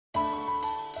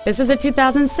This is a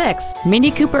 2006 MINI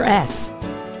Cooper S.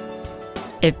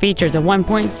 It features a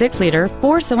 1.6-liter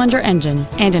four-cylinder engine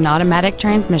and an automatic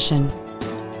transmission.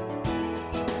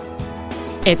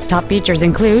 Its top features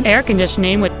include air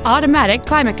conditioning with automatic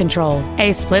climate control,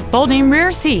 a split folding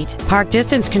rear seat, park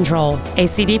distance control, a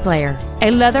CD player,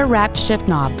 a leather-wrapped shift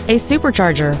knob, a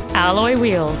supercharger, alloy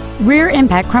wheels, rear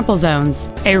impact crumple zones,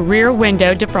 a rear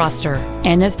window defroster,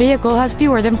 and this vehicle has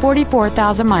fewer than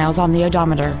 44,000 miles on the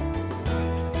odometer.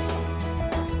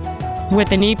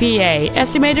 With an EPA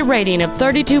estimated rating of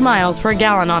 32 miles per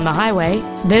gallon on the highway,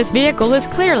 this vehicle is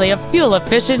clearly a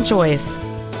fuel-efficient choice.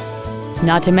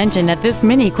 Not to mention that this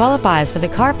Mini qualifies for the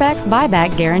Carfax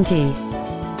buyback guarantee.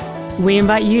 We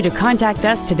invite you to contact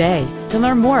us today to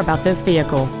learn more about this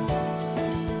vehicle.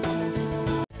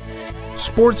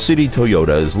 Sports City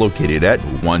Toyota is located at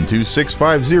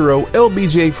 12650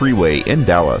 LBJ Freeway in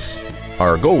Dallas.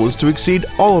 Our goal is to exceed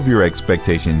all of your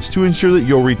expectations to ensure that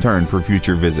you'll return for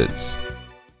future visits.